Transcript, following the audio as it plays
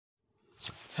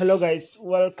Hello guys,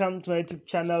 welcome to my YouTube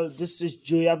channel. This is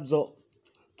Joyabzo.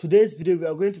 Today's video we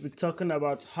are going to be talking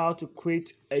about how to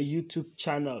create a YouTube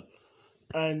channel,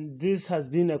 and this has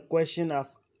been a question I've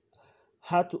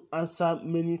had to answer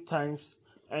many times,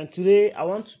 and today I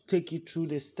want to take you through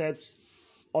the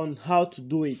steps on how to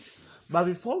do it. But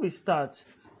before we start,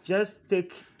 just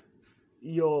take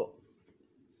your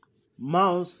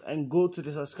mouse and go to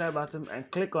the subscribe button and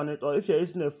click on it, or if you're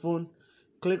using a phone,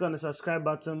 click on the subscribe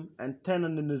button and turn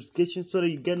on the notification so that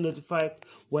you get notified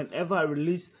whenever I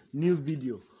release new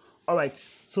video. Alright,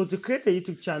 so to create a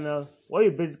YouTube channel, what you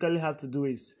basically have to do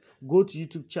is go to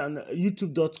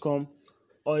youtube.com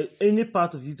or any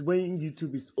part of YouTube when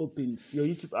YouTube is open, your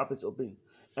YouTube app is open,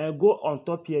 and go on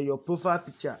top here, your profile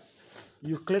picture,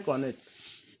 you click on it.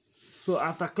 So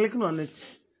after clicking on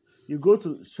it, you go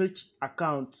to switch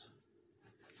account.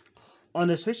 On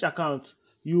the switch account,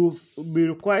 you'll be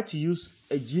required to use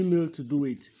a Gmail to do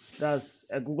it. That's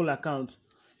a Google account,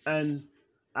 and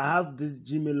I have this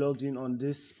Gmail logged in on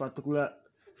this particular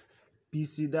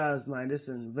PC. That's my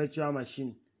virtual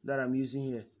machine that I'm using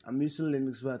here. I'm using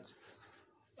Linux, but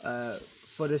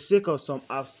for the sake of some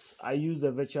apps, I use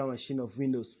the virtual machine of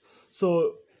Windows.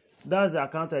 So that's the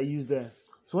account I use there.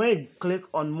 So when you click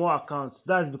on more accounts,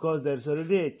 that's because there's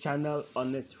already a channel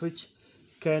on it which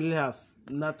currently have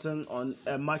nothing on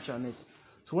a match on it.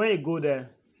 So when you go there,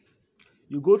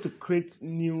 you go to create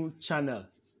new channel.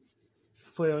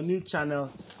 For your new channel,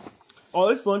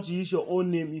 or if you want to use your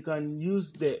own name, you can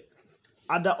use the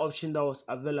other option that was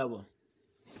available.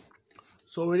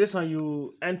 So with this one,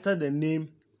 you enter the name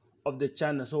of the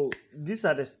channel. So these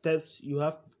are the steps you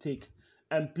have to take,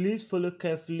 and please follow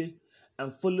carefully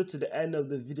and follow to the end of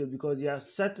the video, because there are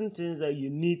certain things that you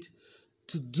need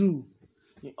to do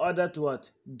in order to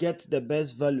get the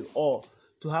best value, or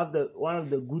to have one of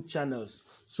the good channels.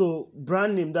 So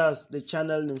brand name, that's the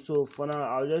channel name. So for now,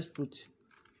 I'll just put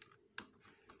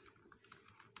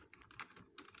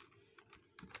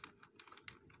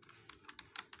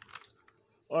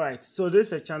alright. So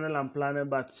this is a channel I'm planning,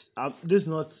 but this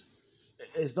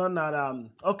it's not that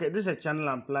okay, this is a channel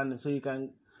I'm planning, so you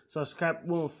can subscribe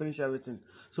when we finish everything.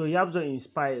 So Yabzo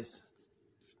Inspires.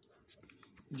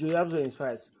 Joyabzo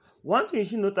Inspires. One thing you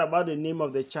should note about the name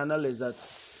of the channel is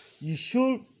that you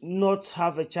should not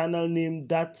have a channel name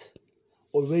that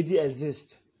already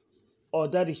exists or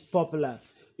that is popular.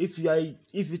 If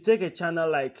you take a channel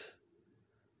like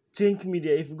Think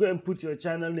Media, if you go and put your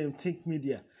channel name Think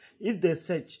Media, if they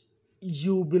search,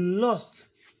 you'll be lost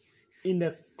in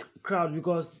the crowd,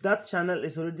 because that channel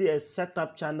is already a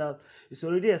setup channel. It's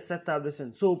already a setup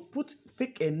listen. So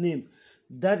pick a name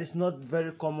that is not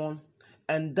very common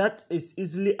and that is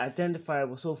easily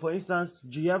identifiable. So for instance,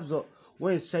 Joyabzo,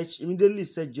 when you search, immediately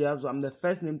search Joyabzo, I'm the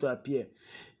first name to appear.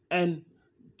 And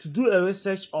to do a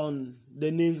research on the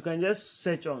name, you can just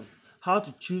search on how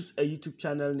to choose a YouTube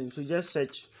channel name. So just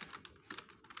search.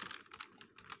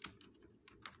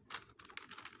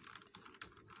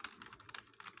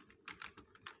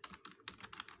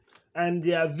 And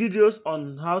there are videos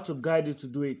on how to guide you to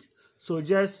do it. So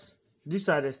these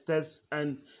are the steps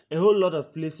and a whole lot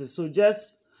of places. So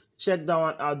just check that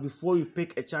one out before you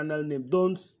pick a channel name.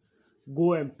 Don't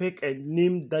go and pick a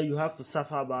name that you have to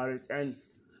suffer about it, and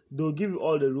they'll give you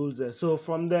all the rules there. So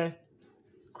from there,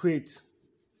 create.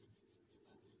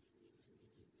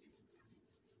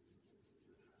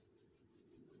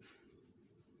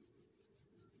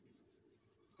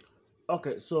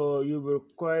 Okay, so you'll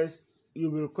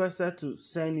be requested to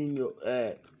send in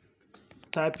your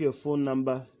type your phone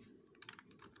number,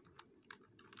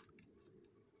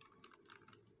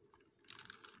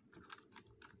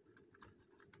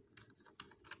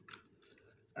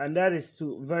 and that is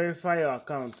to verify your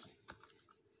account.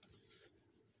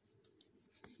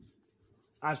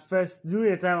 At first,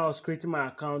 during the time I was creating my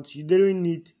account, you didn't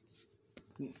need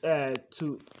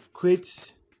to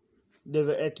create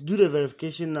to do the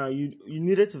verification now. You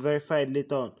needed to verify it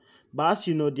later on. But as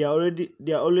you know, they are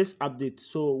always updates.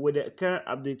 So with the current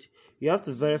update, you have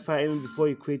to verify even before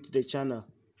you create the channel.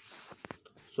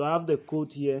 So I have the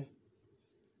code here.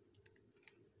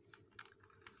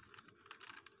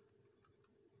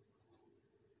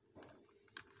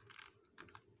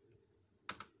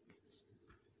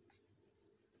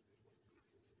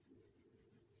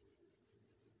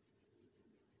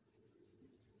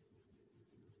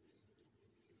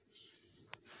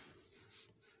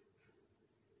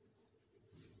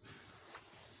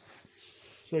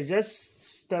 So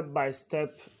just step by step,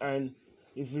 and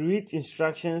if you read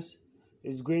instructions,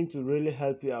 it's going to really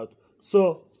help you out.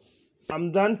 So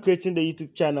I'm done creating the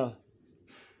YouTube channel,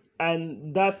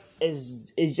 and that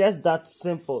is just that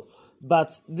simple.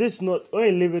 But this note,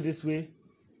 when you leave it this way,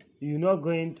 you are not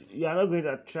going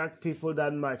to attract people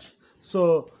that much.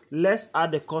 So let's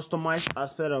add the customize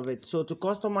aspect of it. So to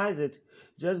customize it,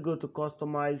 just go to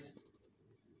Customize.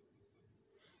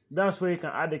 That's where you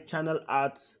can add the channel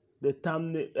art, the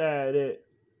thumbnail, the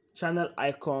channel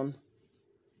icon,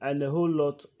 and a whole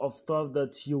lot of stuff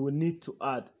that you will need to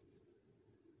add.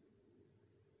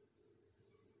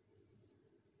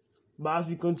 But as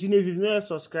we continue, if you've not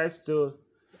subscribed still,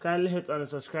 kindly hit on the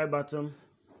subscribe button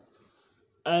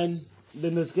and the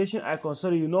notification icon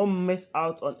so that you don't miss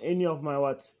out on any of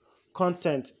my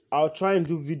content. I'll try and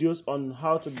do videos on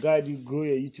how to guide you grow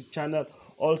your YouTube channel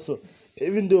also,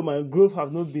 even though my growth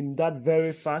has not been that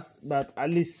very fast, but at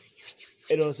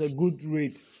least it was a good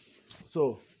rate.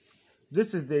 So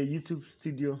this is the YouTube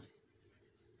studio.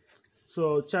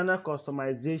 So channel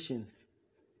customization.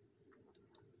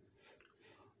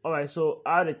 Alright, so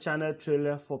add a channel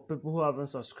trailer for people who haven't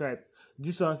subscribed.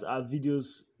 These ones are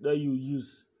videos that you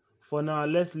use. For now,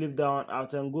 let's leave that one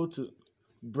out and go to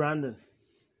branding.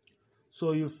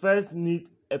 So you first need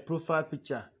a profile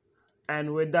picture,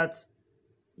 and with that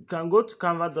you can go to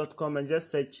canva.com and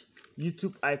just search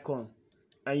YouTube icon,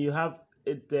 and you have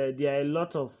it there. There are a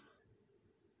lot of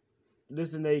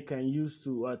this thing that you can use to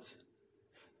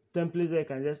templates that you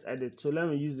can just edit. So let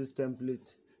me use this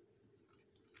template.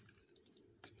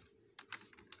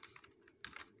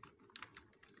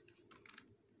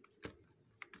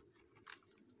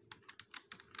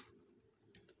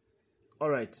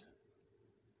 Alright,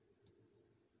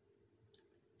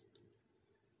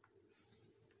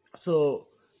 so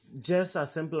just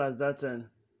as simple as that, and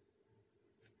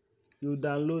you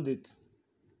download it.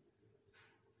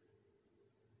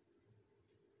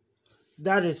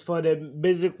 That is for the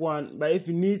basic one, but if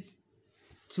you need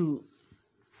to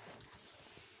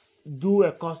do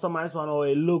a customized one or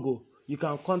a logo, you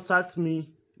can contact me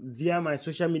via my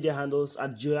social media handles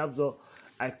at JoyAbzo.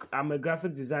 I'm a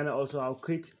graphic designer also. I'll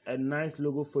create a nice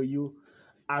logo for you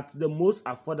at the most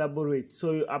affordable rate.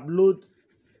 So you upload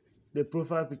the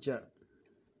profile picture.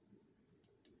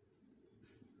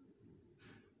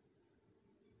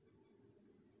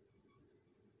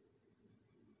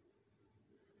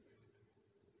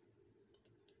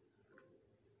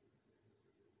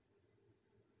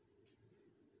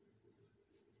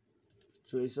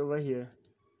 So it's over here.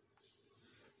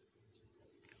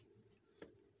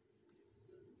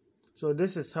 So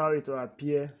this is how it will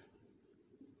appear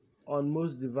on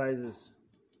most devices.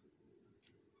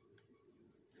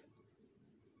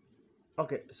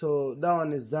 Okay, so that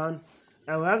one is done,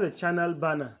 and we have the channel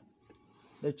banner.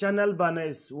 The channel banner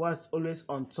is what's always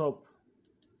on top,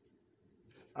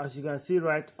 as you can see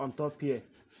right on top here.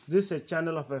 This is a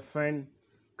channel of a friend.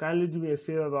 Kindly do me a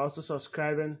favor by also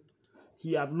subscribing.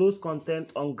 He uploads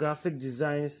content on graphic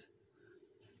designs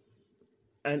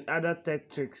and other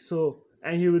tech tricks.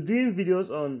 And he will be doing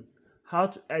videos on how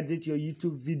to edit your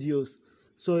YouTube videos.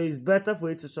 So it's better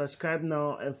for you to subscribe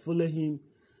now and follow him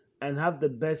and have the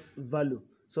best value.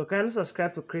 So kindly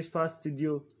subscribe to CRISPR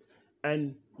Studio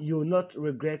and you will not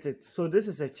regret it. So this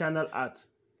is a channel art.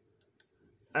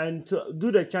 And to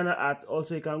do the channel art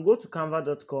also, you can go to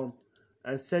canva.com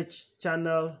and search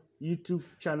channel, YouTube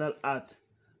channel art.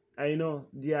 And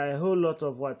there are a whole lot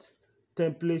of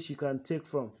templates you can take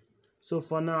from. So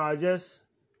for now, I'll just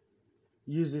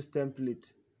use this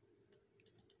template.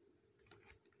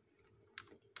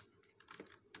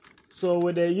 So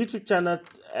with the YouTube channel,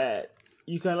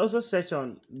 you can also search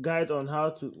on guide on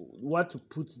what to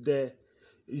put there.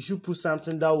 You should put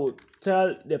something that will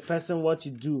tell the person what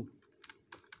you do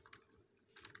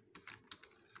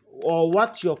or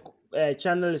what your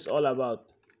channel is all about.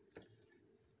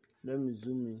 Let me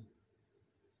zoom in.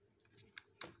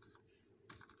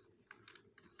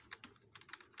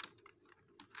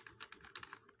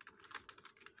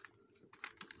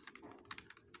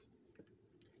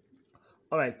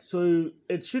 Alright, so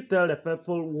it should tell the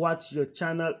people what your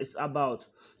channel is about.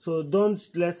 So don't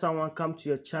let someone come to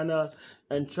your channel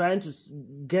and trying to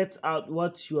get out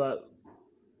what your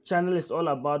channel is all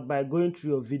about by going through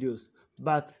your videos.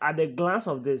 But at the glance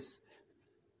of this,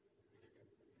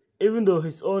 even though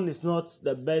his own is not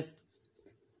the best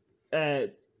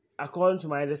according to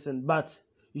my understanding, but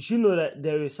you should know that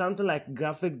there is something like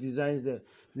graphic designs there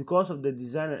because of the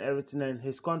design and everything and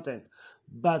his content.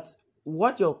 But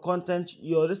what your content,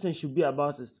 your listing should be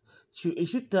about is it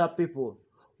should tell people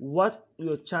what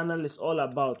your channel is all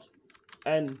about,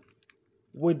 and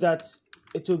with that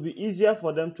it will be easier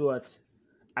for them to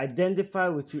identify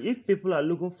with you. If people are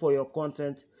looking for your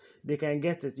content, they can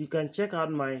get it. You can check out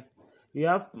you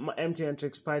have my MTN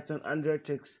tricks, Python, Android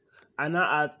tricks, and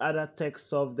I add other tech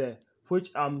stuff there, which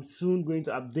I'm soon going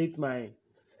to update my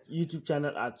YouTube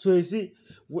channel ad. So you see,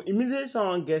 immediately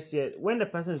someone gets here, when the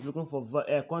person is looking for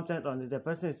content on it, the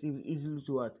person is easily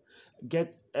to what get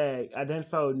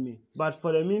identify with me. But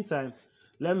for the meantime,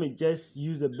 let me just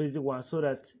use the basic one so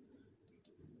that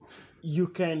you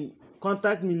can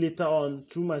contact me later on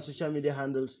through my social media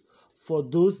handles for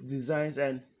those designs,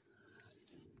 and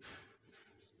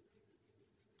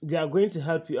they are going to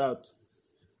help you out.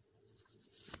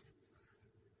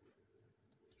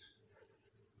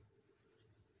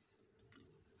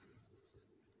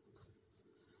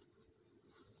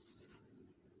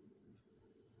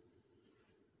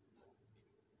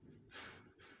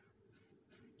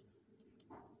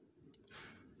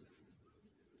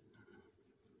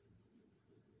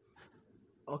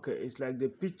 Okay, it's like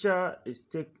the picture is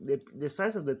the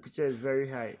size of the picture is very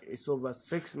high. It's over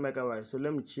 6 megabytes. So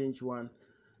let me change one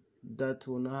that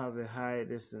will not have a high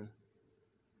distance.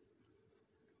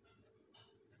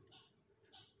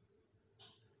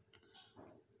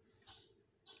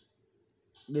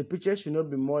 The picture should not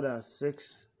be more than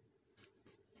 6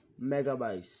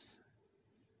 megabytes.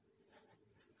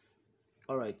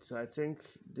 Alright, so I think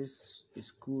this is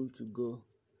cool to go.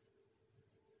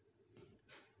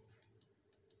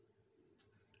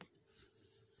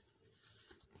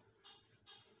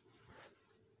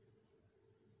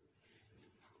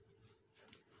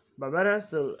 But better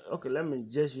still, okay, let me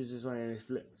just use this one and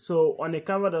explain. So on the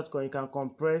canva.com, you can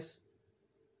compress,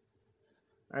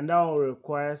 and that will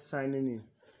require signing in.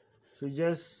 So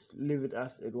just leave it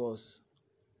as it was.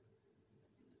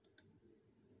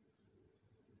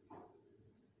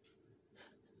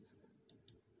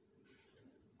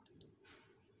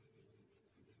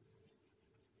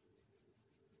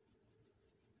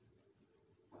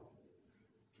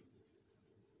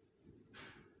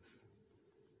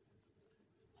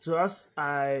 So as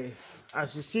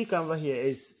you see, Canva here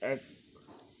is a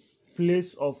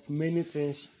place of many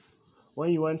things.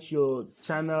 When you want your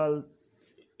channel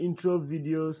intro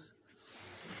videos,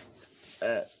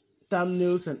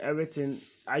 thumbnails and everything,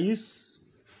 I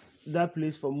use that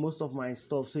place for most of my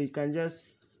stuff, so you can just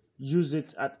use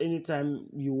it at any time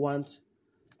you want,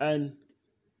 and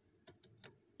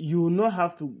you will not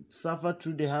have to suffer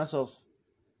through the hands of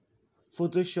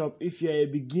Photoshop if you're a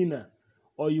beginner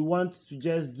or you want to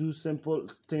just do simple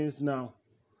things now.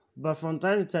 But from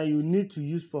time to time, you need to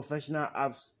use professional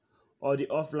apps or the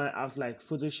offline apps like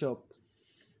Photoshop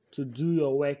to do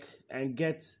your work and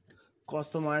get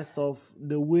customized stuff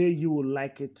the way you would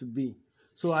like it to be.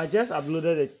 So I just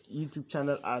uploaded a YouTube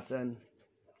channel art, and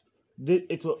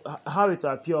how it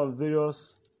will appear on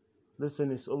various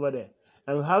listings over there.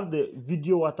 And we have the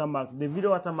video watermark. The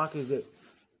video watermark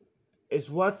is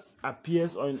what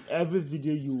appears on every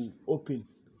video you open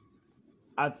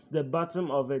at the bottom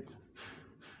of it.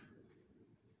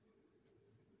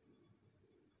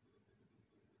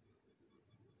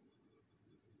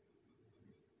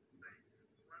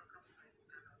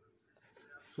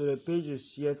 So the page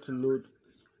is yet to load.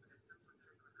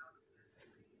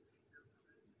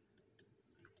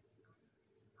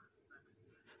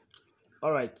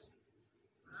 Alright,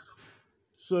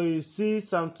 so you see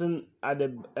something at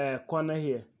the corner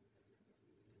here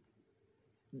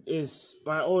is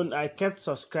my own. I kept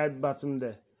subscribe button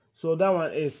there, so that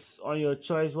one is on your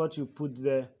choice what you put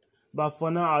there, but for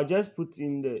now I'll just put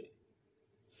in the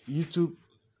YouTube,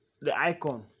 the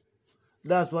icon.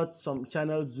 That's what some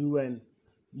channels do, and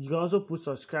you can also put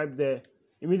subscribe there.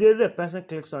 Immediately the person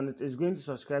clicks on it, it's going to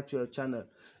subscribe to your channel,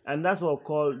 and that's what we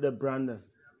call the branding.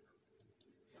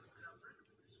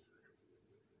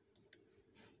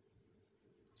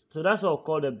 So that's what we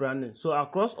call the branding. So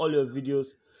across all your videos,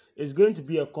 it's going to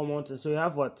be a common thing. So you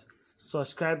have what?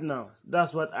 Subscribe now.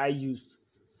 That's what I used.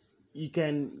 You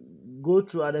can go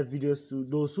through other videos too.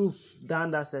 Those who've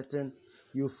done that setting,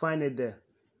 you'll find it there.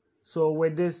 So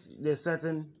with this, the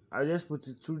setting, I'll just put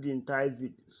it through the entire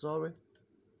video. Sorry.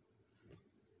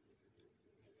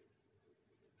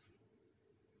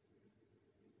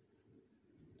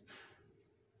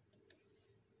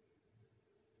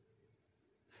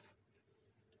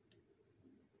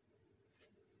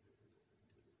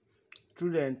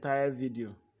 Through the entire video,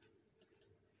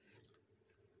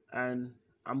 and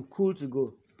I'm cool to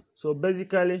go. So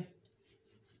basically,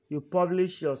 you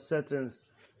publish your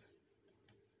settings,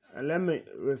 and let me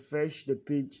refresh the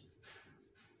page.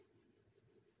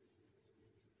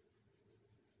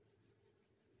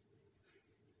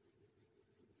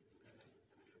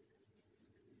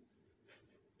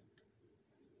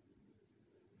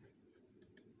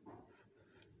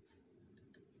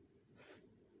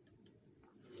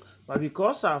 But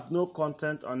because I have no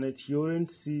content on it, you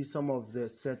won't see some of the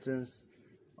settings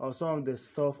or some of the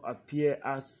stuff appear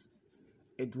as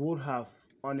it would have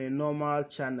on a normal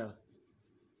channel.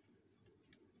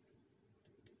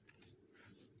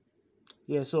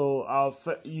 Yeah, so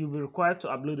you'll be required to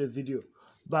upload a video,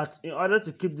 but in order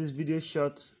to keep this video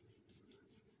short,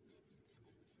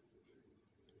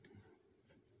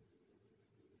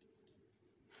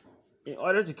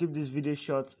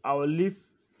 I will leave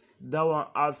that one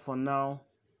out for now,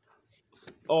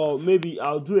 or maybe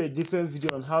I'll do a different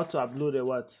video on how to upload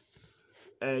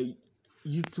a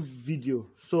YouTube video.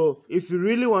 So if you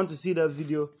really want to see that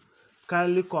video,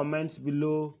 kindly comment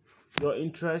below your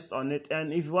interest on it,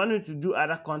 and if you want me to do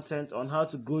other content on how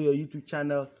to grow your YouTube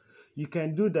channel, you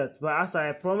can do that. But as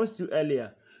I promised you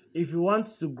earlier, if you want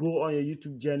to grow on your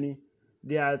YouTube journey,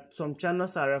 there are some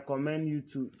channels I recommend you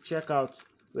to check out.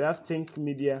 We have Think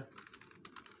Media,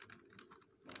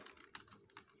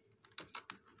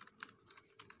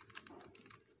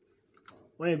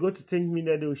 when you go to Think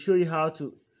Media, they will show you how to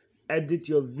edit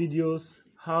your videos,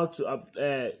 how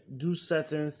to do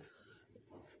settings,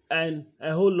 and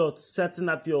a whole lot, setting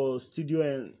up your studio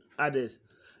and others.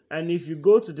 And if you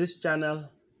go to this channel,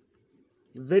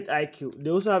 vidIQ, they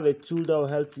also have a tool that will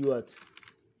help you out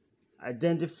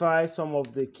identify some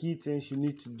of the key things you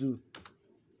need to do,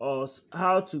 or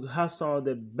how to have some of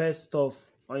the best stuff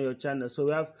on your channel. So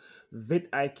we have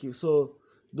vidIQ. So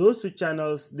those two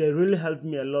channels, they really help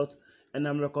me a lot, and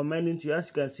I'm recommending to you. As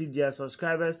you can see, their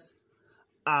subscribers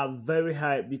are very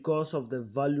high because of the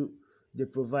value they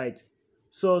provide.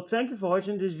 So thank you for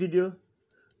watching this video.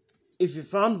 If you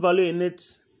found value in it,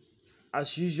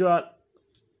 as usual,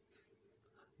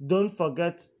 don't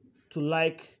forget to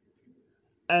like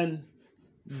and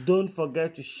don't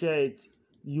forget to share it.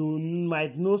 You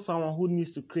might know someone who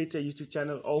needs to create a YouTube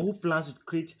channel, or who plans to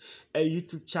create a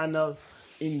YouTube channel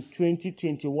in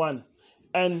 2021.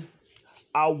 And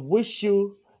I wish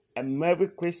you a Merry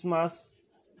Christmas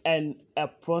and a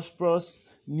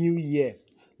prosperous New Year.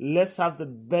 Let's have the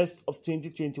best of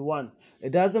 2021.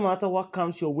 It doesn't matter what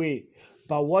comes your way,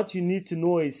 but what you need to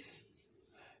know is,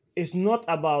 it's not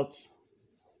about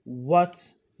what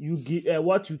you give,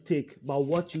 what you take, but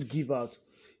what you give out.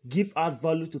 Give out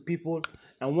value to people,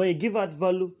 and when you give out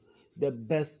value, the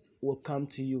best will come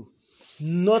to you,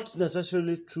 not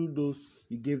necessarily through those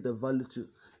you give the value to.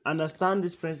 Understand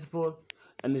this principle,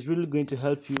 and it's really going to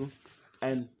help you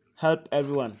and help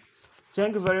everyone.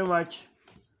 Thank you very much.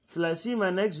 Till I see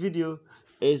my next video,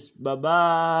 is bye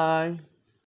bye.